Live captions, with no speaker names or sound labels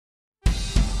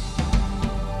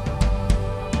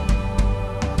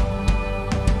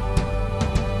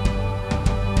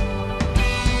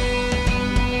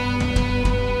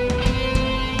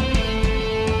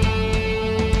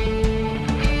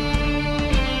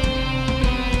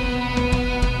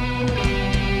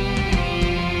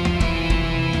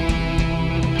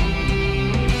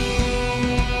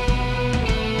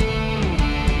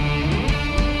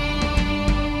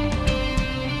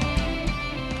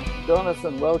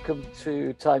Jonathan, welcome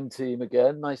to Time Team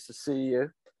again. Nice to see you.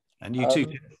 And you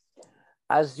too.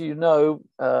 As you know,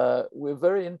 we're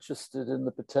very interested in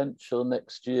the potential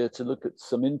next year to look at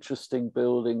some interesting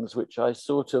buildings, which I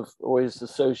sort of always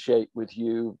associate with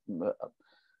you,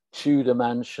 Tudor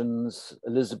mansions,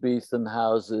 Elizabethan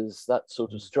houses, that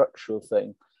sort of structural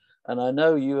thing. And I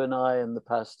know you and I in the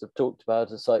past have talked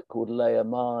about a site called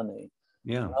Marney.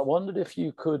 Yeah. I wondered if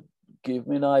you could give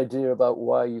me an idea about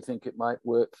why you think it might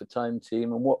work for Time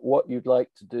Team and what you'd like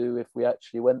to do if we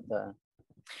actually went there.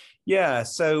 Yeah,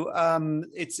 so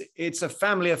it's a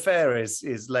family affair,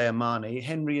 is Marney.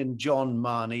 Henry and John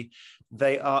Marney.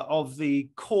 They are of the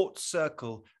court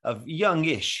circle of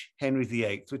youngish Henry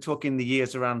VIII. We're talking the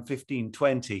years around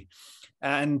 1520.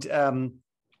 And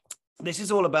this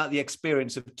is all about the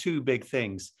experience of two big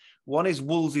things. One is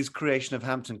Wolsey's creation of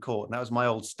Hampton Court, and that was my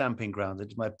old stamping ground. I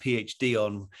did my PhD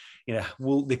on,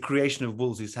 the creation of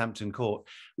Wolsey's Hampton Court,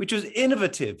 which was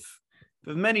innovative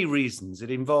for many reasons. It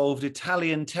involved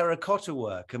Italian terracotta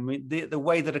work. I mean, the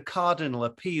way that a cardinal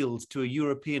appealed to a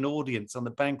European audience on the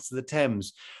banks of the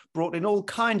Thames brought in all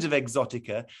kinds of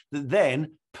exotica that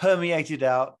then permeated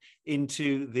out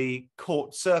into the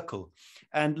court circle.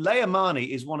 And Marney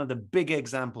is one of the big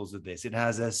examples of this. It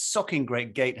has a socking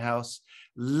great gatehouse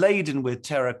laden with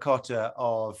terracotta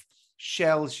of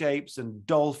shell shapes and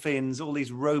dolphins, all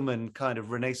these Roman kind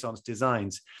of Renaissance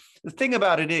designs. The thing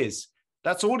about it is,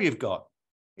 that's all you've got.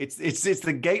 It's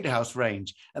the gatehouse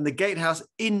range, and the gatehouse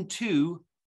into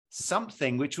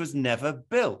something which was never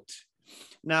built.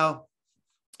 Now,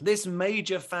 this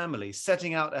major family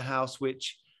setting out a house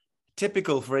which,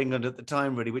 typical for England at the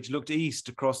time, really, which looked east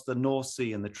across the North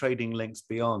Sea and the trading links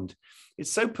beyond.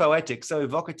 It's so poetic, so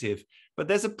evocative, but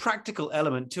there's a practical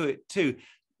element to it too.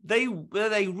 They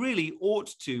really ought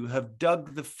to have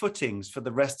dug the footings for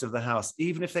the rest of the house,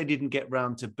 even if they didn't get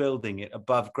round to building it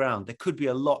above ground. There could be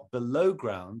a lot below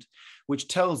ground, which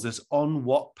tells us on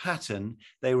what pattern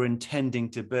they were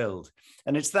intending to build.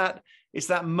 And it's that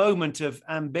moment of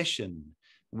ambition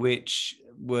which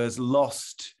was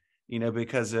lost,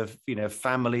 because of,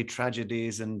 family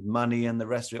tragedies and money and the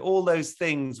rest of it, all those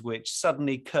things which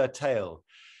suddenly curtail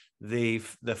the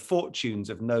fortunes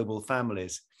of noble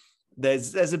families.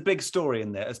 There's a big story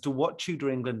in there as to what Tudor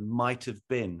England might have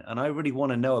been. And I really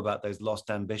want to know about those lost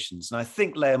ambitions. And I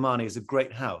think Marney is a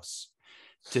great house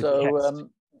to test.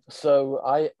 So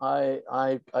I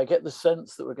get the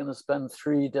sense that we're going to spend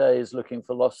 3 days looking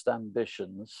for lost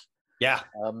ambitions. Yeah.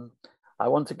 I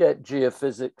want to get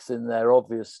geophysics in there,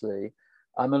 obviously.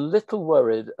 I'm a little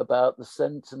worried about the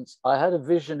sentence. I had a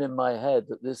vision in my head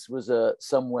that this was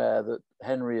somewhere that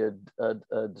Henry had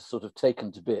sort of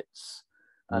taken to bits.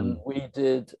 And we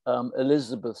did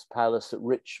Elizabeth's Palace at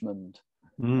Richmond,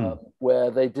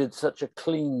 where they did such a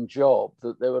clean job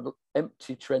that there were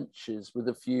empty trenches with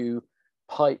a few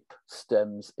pipe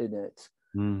stems in it.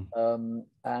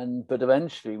 But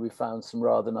eventually we found some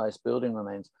rather nice building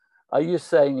remains. Are you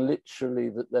saying literally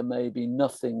that there may be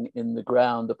nothing in the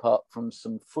ground apart from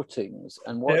some footings?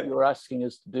 And what you're asking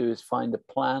us to do is find a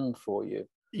plan for you.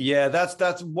 Yeah,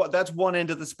 that's one end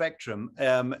of the spectrum.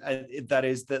 That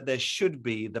is that there should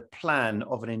be the plan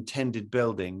of an intended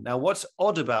building. Now, what's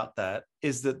odd about that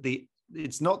is that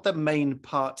it's not the main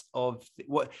part of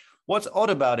what's odd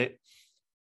about it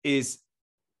is,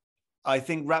 I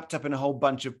think, wrapped up in a whole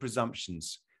bunch of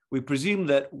presumptions. We presume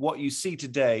that what you see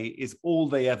today is all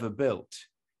they ever built.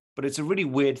 But it's a really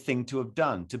weird thing to have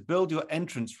done. To build your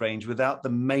entrance range without the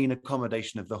main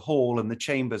accommodation of the hall and the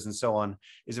chambers and so on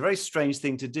is a very strange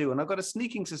thing to do. And I've got a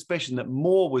sneaking suspicion that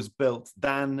more was built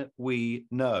than we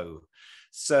know.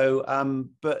 So,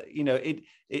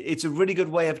 it's a really good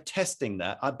way of testing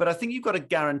that. But I think you've got a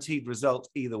guaranteed result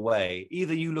either way.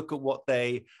 Either you look at what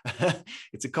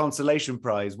it's a consolation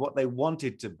prize, what they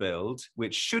wanted to build,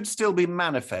 which should still be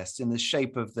manifest in the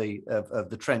shape of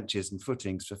the trenches and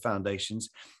footings for foundations,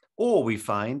 or we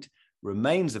find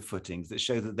remains of footings that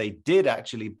show that they did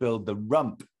actually build the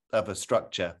rump of a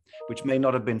structure, which may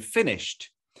not have been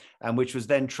finished, and which was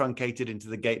then truncated into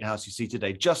the gatehouse you see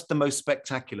today. Just the most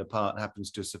spectacular part happens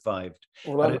to have survived.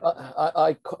 Well,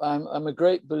 I'm a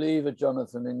great believer,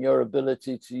 Jonathan, in your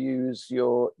ability to use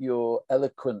your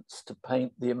eloquence to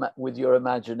paint with your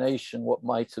imagination what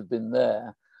might have been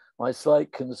there. My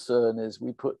slight concern is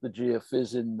we put the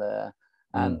geophys in there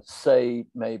and say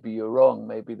maybe you're wrong,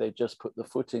 maybe they just put the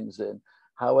footings in.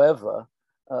 However,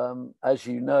 as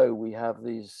you know, we have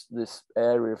this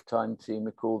area of Time Team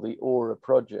we call the Aura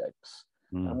projects,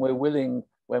 and we're willing,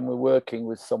 when we're working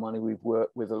with someone who we've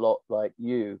worked with a lot like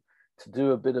you, to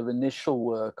do a bit of initial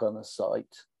work on a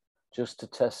site just to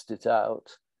test it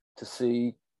out, to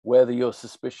see whether your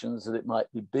suspicions that it might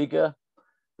be bigger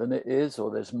than it is,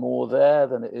 or there's more there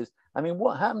than it is. I mean,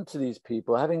 what happened to these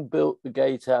people? Having built the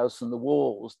gatehouse and the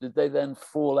walls, did they then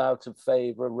fall out of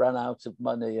favor, run out of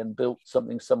money, and built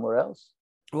something somewhere else?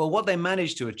 Well, what they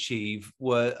managed to achieve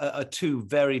were two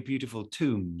very beautiful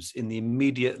tombs in the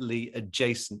immediately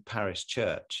adjacent parish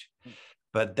church.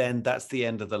 But then that's the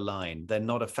end of the line. They're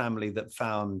not a family that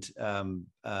found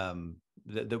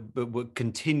that were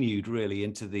continued really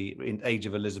into the age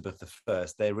of Elizabeth I.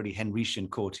 They're really Henrician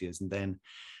courtiers, and then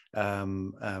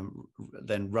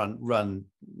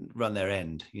run their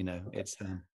end. You know, it's.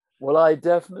 Well, I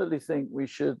definitely think we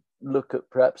should look at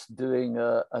perhaps doing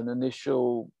an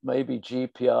initial, maybe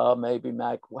GPR, maybe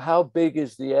MAG. How big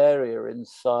is the area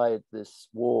inside this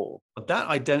wall? That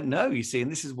I don't know, you see,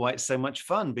 and this is why it's so much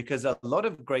fun, because a lot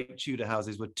of great Tudor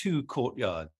houses were two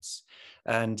courtyards,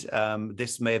 and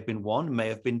this may have been one, may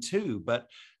have been two, but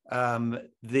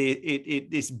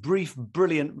this brief,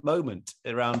 brilliant moment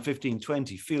around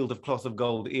 1520, Field of Cloth of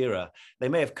Gold era, they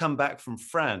may have come back from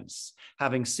France,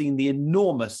 having seen the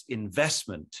enormous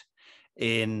investment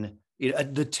in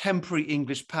the temporary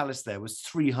English palace. There was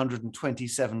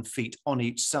 327 feet on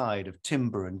each side of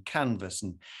timber and canvas,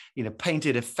 and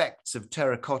painted effects of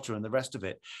terracotta and the rest of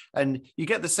it. And you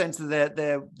get the sense that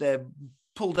they're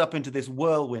pulled up into this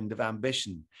whirlwind of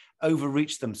ambition,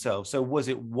 overreached themselves. So was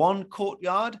it one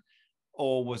courtyard,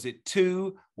 or was it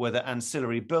two? Were there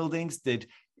ancillary buildings?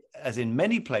 As in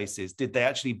many places, did they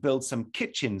actually build some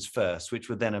kitchens first, which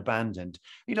were then abandoned?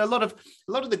 A lot of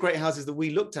the great houses that we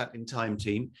looked at in Time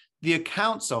Team, the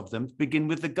accounts of them begin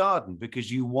with the garden, because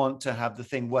you want to have the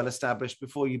thing well established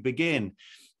before you begin.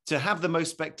 To have the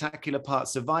most spectacular part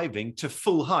surviving to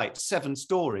full height, 7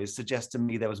 stories, suggests to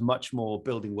me there was much more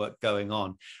building work going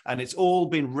on, and it's all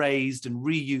been raised and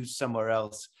reused somewhere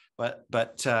else. But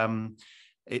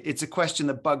it's a question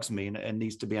that bugs me and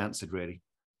needs to be answered, really.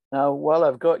 Now, while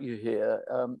I've got you here,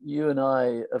 you and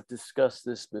I have discussed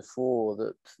this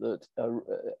before, that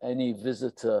any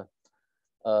visitor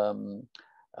to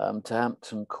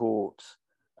Hampton Court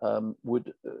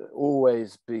would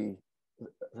always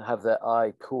have their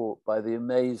eye caught by the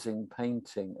amazing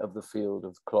painting of the Field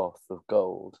of Cloth of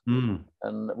Gold.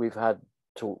 And we've had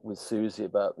talk with Susie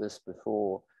about this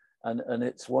before, and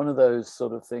it's one of those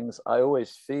sort of things I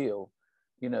always feel,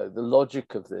 the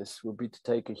logic of this would be to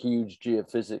take a huge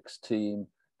geophysics team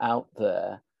out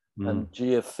there and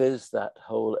geophys that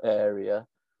whole area,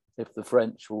 if the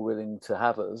French were willing to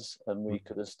have us, and we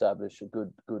could establish a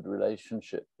good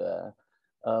relationship there.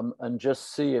 And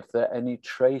just see if there are any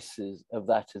traces of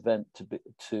that event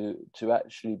to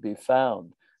actually be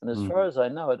found. And as far as I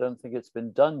know, I don't think it's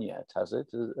been done yet, has it?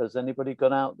 Has anybody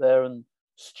gone out there? And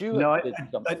Stuart did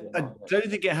something. I don't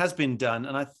think it has been done,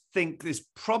 and I think it's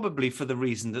probably for the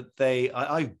reason that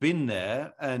I've been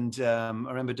there, and I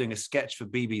remember doing a sketch for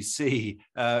BBC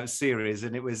series,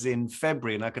 and it was in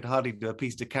February, and I could hardly do a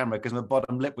piece to camera because my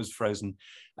bottom lip was frozen,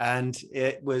 and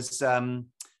it was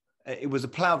a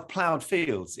plowed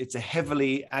fields. It's a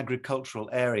heavily agricultural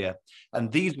area,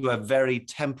 and these were very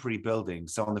temporary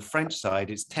buildings. So on the French side,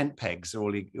 it's tent pegs are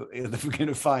all we're going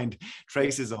to find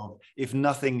traces of, if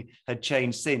nothing had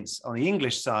changed since. On the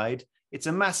English side, it's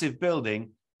a massive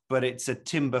building, but it's a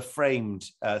timber framed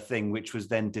thing, which was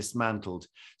then dismantled.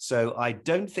 So I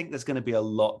don't think there's going to be a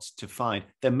lot to find.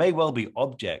 There may well be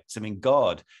objects. I mean,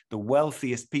 God, the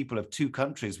wealthiest people of 2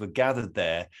 countries were gathered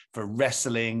there for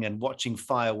wrestling and watching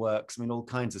fireworks. I mean, all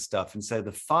kinds of stuff. And so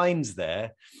the finds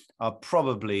there are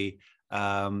probably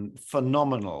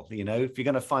phenomenal. If you're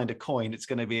going to find a coin, it's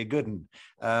going to be a good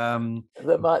one.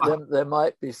 There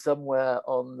might be somewhere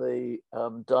on the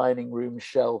dining room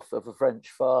shelf of a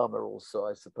French farmer also,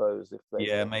 I suppose.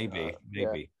 Maybe.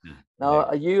 Yeah.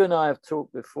 Now, you and I have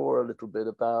talked before a little bit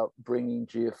about bringing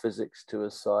geophysics to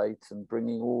a site and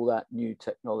bringing all that new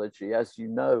technology. As you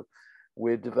know,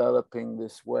 we're developing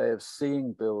this way of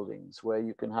seeing buildings where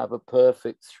you can have a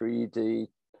perfect 3D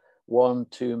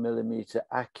 1-2 millimeter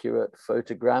accurate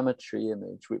photogrammetry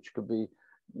image, which could be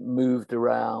moved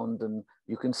around and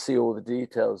you can see all the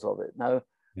details of it. Now,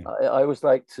 I always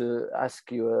like to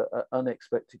ask you an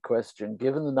unexpected question.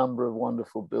 Given the number of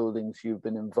wonderful buildings you've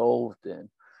been involved in,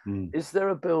 is there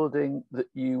a building that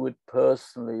you would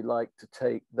personally like to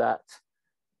take that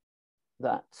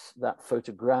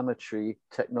photogrammetry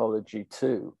technology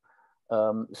to?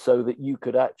 So that you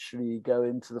could actually go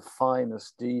into the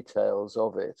finest details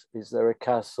of it? Is there a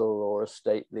castle or a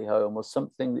stately home or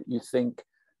something that you think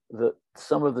that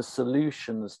some of the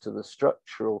solutions to the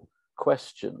structural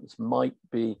questions might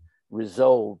be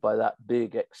resolved by that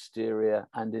big exterior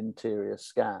and interior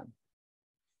scan?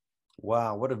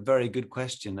 Wow, what a very good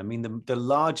question. I mean, the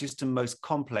largest and most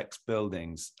complex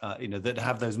buildings, that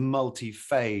have those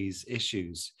multi-phase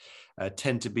issues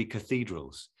tend to be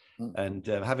cathedrals. Mm. And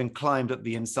having climbed up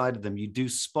the inside of them, you do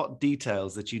spot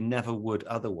details that you never would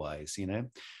otherwise,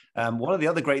 One of the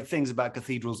other great things about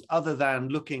cathedrals, other than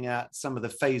looking at some of the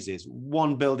phases,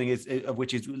 one building of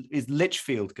which is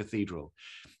Lichfield Cathedral.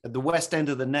 At the west end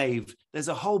of the nave, there's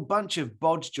a whole bunch of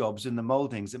bodge jobs in the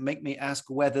mouldings that make me ask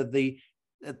whether the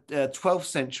 12th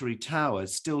century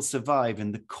towers still survive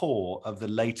in the core of the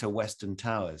later Western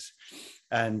towers.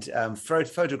 And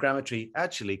photogrammetry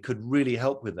actually could really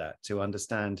help with that, to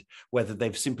understand whether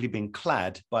they've simply been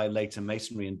clad by later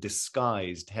masonry and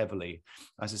disguised heavily.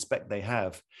 I suspect they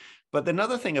have. But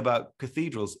another thing about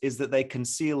cathedrals is that they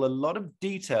conceal a lot of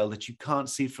detail that you can't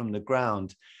see from the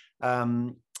ground.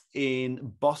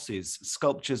 In bosses,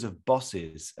 sculptures of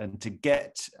bosses, and to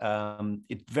get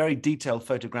very detailed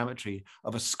photogrammetry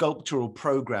of a sculptural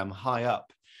program high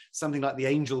up, something like the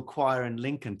Angel Choir in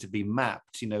Lincoln to be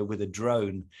mapped, with a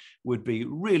drone would be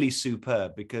really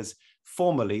superb, because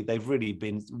formerly they've really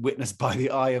been witnessed by the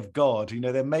eye of God.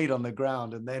 They're made on the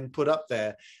ground and then put up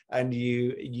there, and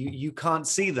you can't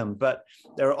see them, but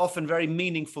there are often very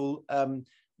meaningful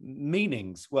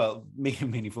meanings. Well,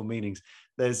 meaningful meanings.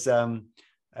 There's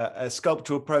a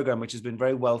sculptural program which has been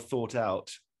very well thought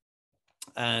out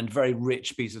and very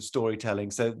rich piece of storytelling.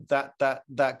 So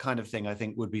that kind of thing, I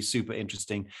think, would be super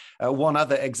interesting. One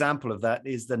other example of that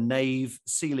is the nave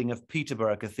ceiling of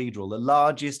Peterborough Cathedral, the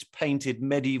largest painted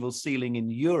medieval ceiling in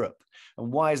Europe.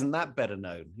 And why isn't that better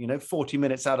known? 40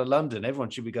 minutes out of London,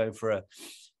 everyone should be going for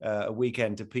a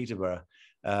weekend to Peterborough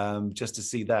just to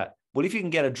see that. Well, if you can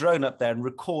get a drone up there and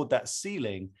record that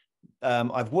ceiling,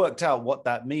 I've worked out what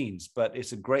that means, but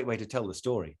it's a great way to tell the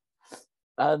story.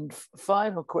 And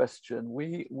final question: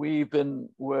 we've been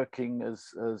working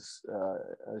as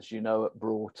you know, at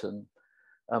Broughton,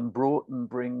 and Broughton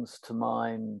brings to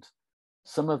mind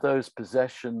some of those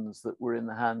possessions that were in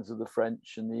the hands of the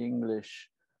French and the English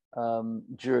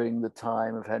during the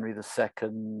time of Henry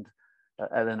II,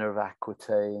 Eleanor of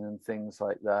Aquitaine, and things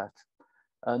like that.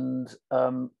 And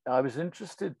I was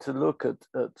interested to look at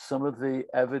some of the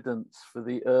evidence for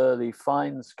the early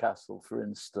Fines Castle, for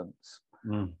instance.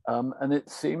 Mm. And it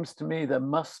seems to me there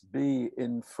must be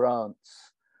in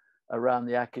France, around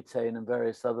the Aquitaine and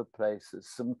various other places,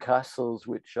 some castles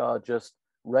which are just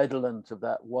redolent of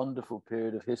that wonderful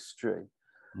period of history.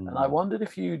 Mm. And I wondered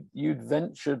if you'd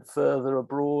ventured further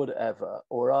abroad ever,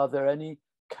 or are there any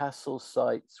castle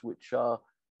sites which are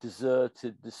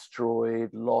deserted, destroyed,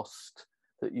 lost,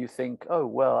 that you think, oh,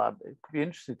 well, I'd be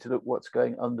interested to look what's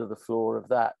going under the floor of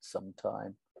that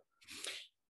sometime?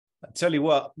 I'll tell you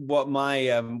what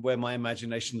my where my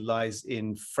imagination lies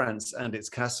in France and its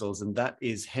castles, and that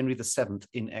is Henry VII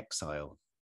in exile.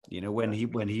 When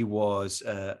he was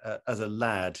as a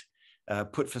lad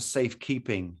put for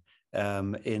safekeeping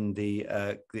in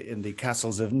the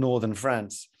castles of northern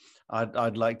France.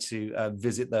 I'd like to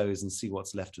visit those and see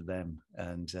what's left of them,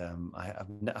 and I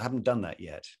haven't done that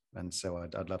yet, and so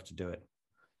I'd love to do it.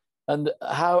 And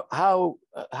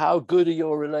how good are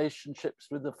your relationships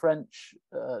with the French,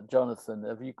 Jonathan?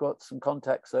 Have you got some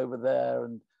contacts over there,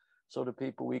 and sort of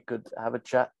people we could have a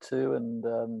chat to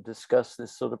and discuss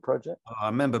this sort of project? I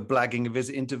remember blagging a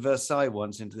visit into Versailles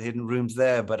once, into the hidden rooms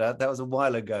there, but that was a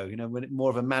while ago. When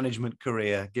more of a management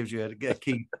career gives you a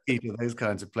key to those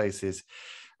kinds of places.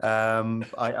 Not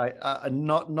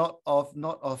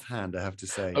offhand, I have to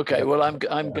say. Okay, well, I'm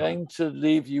going to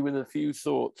leave you with a few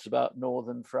thoughts about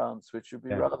northern France, which would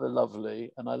be rather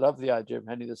lovely, and I love the idea of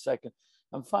Henry II.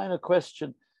 And final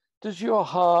question: does your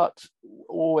heart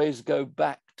always go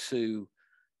back to,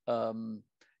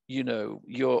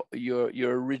 your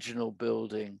original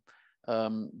building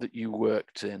that you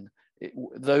worked in?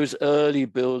 Those early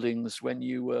buildings when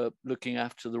you were looking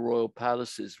after the royal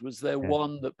palaces, was there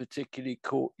one that particularly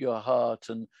caught your heart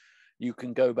and you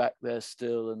can go back there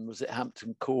still? And was it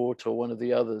Hampton Court or one of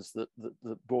the others that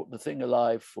brought the thing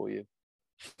alive for you?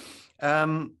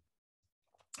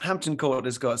 Hampton Court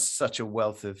has got such a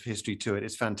wealth of history to it.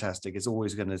 It's fantastic. It's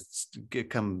always going to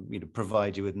come,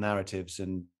 provide you with narratives,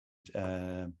 and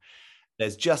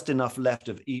there's just enough left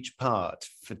of each part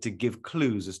to give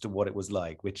clues as to what it was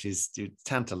like, which is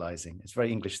tantalizing. It's a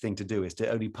very English thing to do, is to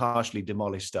only partially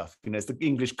demolish stuff. It's the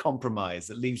English compromise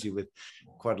that leaves you with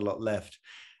quite a lot left.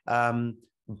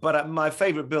 But my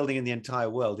favorite building in the entire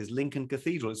world is Lincoln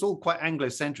Cathedral. It's all quite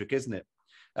Anglo-centric, isn't it?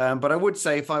 But I would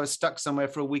say if I was stuck somewhere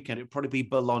for a weekend, it'd probably be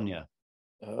Bologna.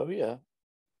 Oh, yeah.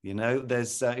 You know,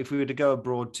 there's if we were to go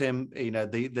abroad, Tim, you know,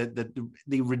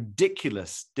 the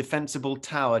ridiculous defensible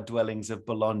tower dwellings of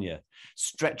Bologna,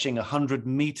 stretching 100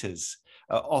 meters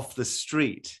off the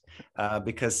street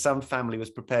because some family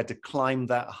was prepared to climb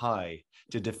that high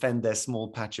to defend their small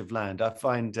patch of land. I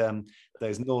find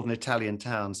those northern Italian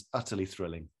towns utterly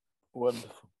thrilling.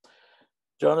 Wonderful.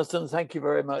 Jonathan, thank you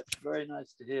very much. Very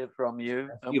nice to hear from you.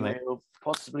 And we'll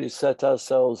possibly set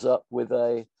ourselves up with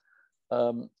an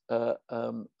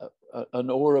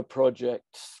aura project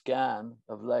scan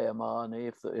of Leia Marney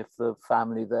if the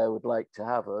family there would like to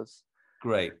have us.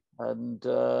 Great. And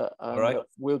right.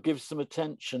 We'll give some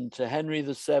attention to Henry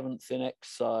VII in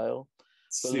exile,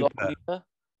 Bologna,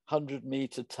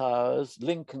 100-meter towers,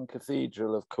 Lincoln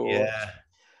Cathedral, of course. Yeah.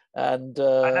 And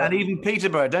even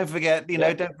Peterborough. Don't forget,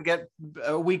 don't forget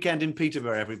a weekend in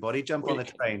Peterborough, everybody. Jump on a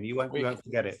train. You won't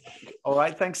forget it. All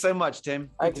right. Thanks so much, Tim.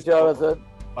 Thank you, Jonathan.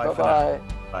 Bye. Bye.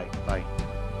 Bye. Bye.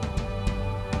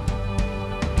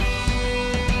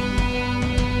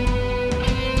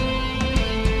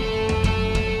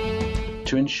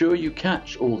 To ensure you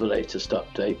catch all the latest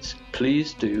updates,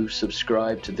 please do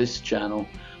subscribe to this channel,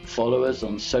 follow us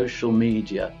on social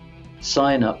media,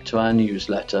 sign up to our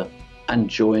newsletter, and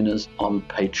join us on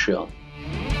Patreon.